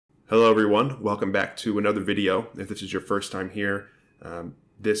Hello everyone, welcome back to another video. If this is your first time here,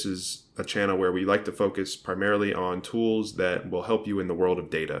 this is a channel where we like to focus primarily on tools that will help you in the world of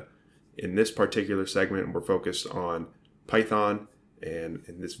data. In this particular segment, we're focused on Python, and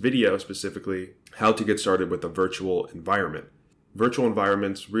in this video specifically, how to get started with a virtual environment. Virtual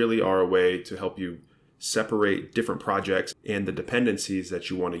environments really are a way to help you separate different projects and the dependencies that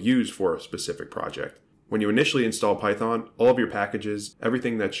you want to use for a specific project. When you initially install Python, all of your packages,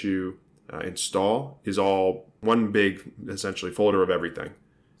 everything that you install is all one big, essentially, folder of everything.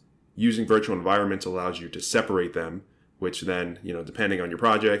 Using virtual environments allows you to separate them, which then, depending on your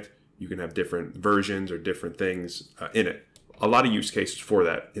project, you can have different versions or different things in it. A lot of use cases for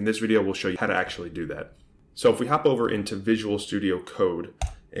that. In this video, we'll show you how to actually do that. So if we hop over into Visual Studio Code,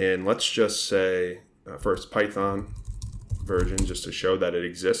 and let's just say first Python version, just to show that it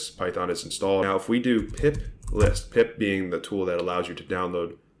exists. Python is installed. Now if we do pip list, pip being the tool that allows you to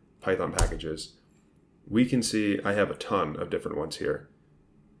download Python packages, we can see I have a ton of different ones here.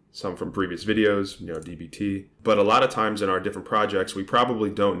 Some from previous videos, DBT. But a lot of times in our different projects, we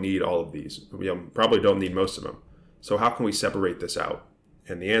probably don't need all of these. We probably don't need most of them. So how can we separate this out?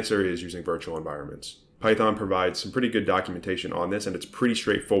 And the answer is using virtual environments. Python provides some pretty good documentation on this, and it's pretty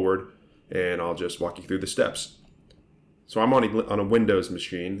straightforward, and I'll just walk you through the steps. So I'm on a Windows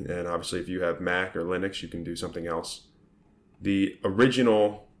machine, and obviously if you have Mac or Linux, you can do something else. The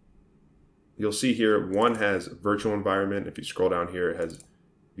original, you'll see here, one has virtual environment. If you scroll down here, it has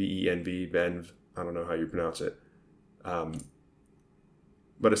venv, I don't know how you pronounce it.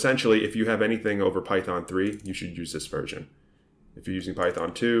 But essentially, if you have anything over Python 3, you should use this version. If you're using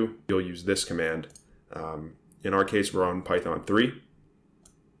Python 2, you'll use this command. In our case, we're on Python 3,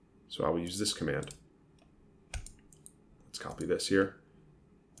 so I will use this command. Let's copy this here.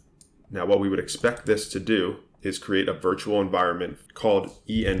 Now what we would expect this to do is create a virtual environment called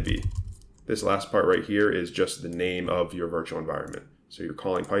env. This last part right here is just the name of your virtual environment. So you're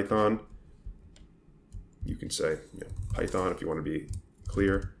calling Python. You can say Python if you want to be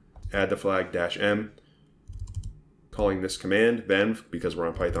clear. Add the flag -m. Calling this command venv because we're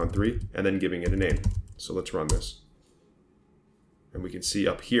on Python 3, and then giving it a name. So let's run this. And we can see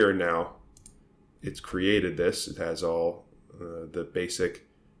up here now, it's created this. It has all the basic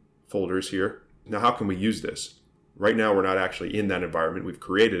folders here. Now, how can we use this? Right now, we're not actually in that environment. We've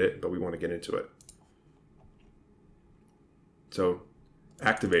created it, but we want to get into it. So,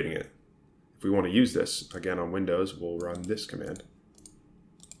 activating it. If we want to use this, again on Windows, we'll run this command,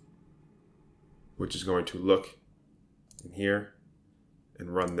 which is going to look in here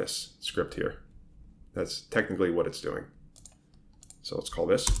and run this script here. That's technically what it's doing. So let's call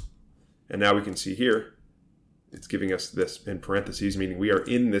this. And now we can see here, it's giving us this in parentheses, meaning we are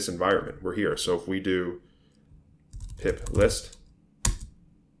in this environment. We're here. So if we do pip list,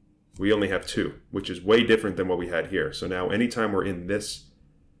 we only have 2, which is way different than what we had here. So now anytime we're in this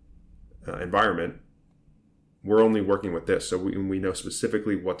environment, we're only working with this. So we know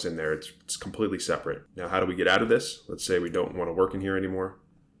specifically what's in there. It's completely separate. Now, how do we get out of this? Let's say we don't want to work in here anymore.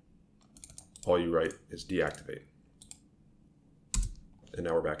 All you write is deactivate. And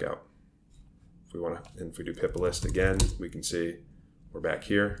now we're back out. If we do pip list again, we can see we're back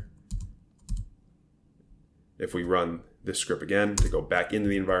here. If we run this script again to go back into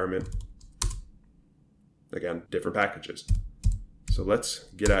the environment, again, different packages. So let's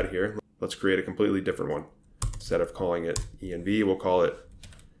get out of here. Let's create a completely different one. Instead of calling it env, we'll call it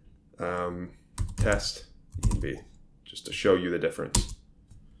test env, just to show you the difference.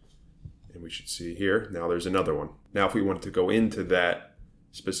 And we should see here, now there's another one. Now if we wanted to go into that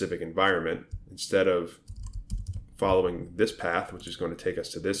specific environment, instead of following this path, which is going to take us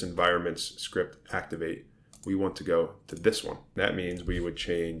to this environment's script activate, we want to go to this one. That means we would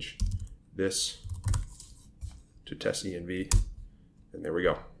change this to test env, and there we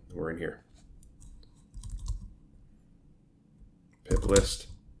go, we're in here. Pip list.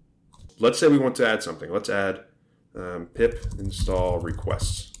 Let's say we want to add something. Let's add pip install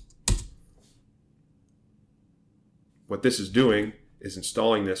requests. What this is doing is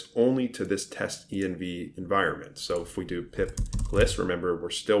installing this only to this test env environment. So if we do pip list, remember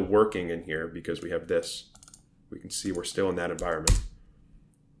we're still working in here because we have this. We can see we're still in that environment.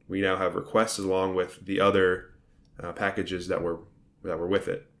 We now have requests along with the other packages that were with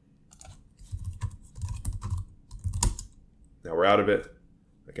it. Now we're out of it.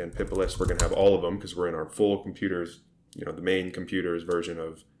 Again, pip list, we're going to have all of them because we're in our full computers, the main computer's version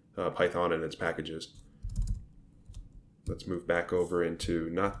of Python and its packages. Let's move back over into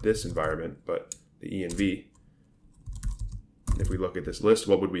not this environment, but the env. If we look at this list,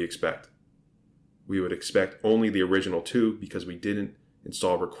 what would we expect? We would expect only the original 2 because we didn't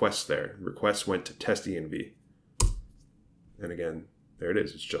install requests there. Requests went to test env. And again, there it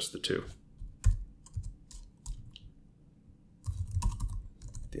is. It's just the two.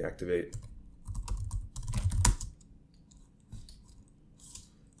 Deactivate.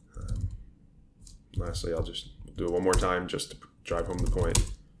 Lastly, I'll just do it one more time just to drive home the point.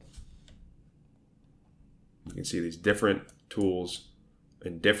 You can see these different tools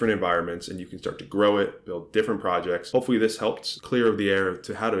in different environments, and you can start to grow it, build different projects. Hopefully this helped clear the air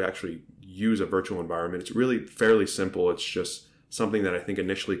to how to actually use a virtual environment. It's really fairly simple. It's just something that I think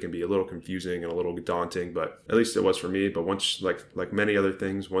initially can be a little confusing and a little daunting, but at least it was for me. But once, like many other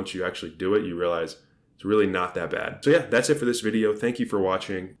things, once you actually do it, you realize it's really not that bad. So yeah, that's it for this video. Thank you for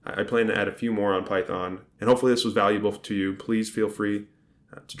watching. I plan to add a few more on Python, and hopefully this was valuable to you. Please feel free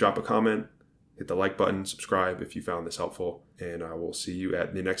to drop a comment, hit the like button, subscribe if you found this helpful, and I will see you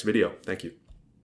at the next video. Thank you.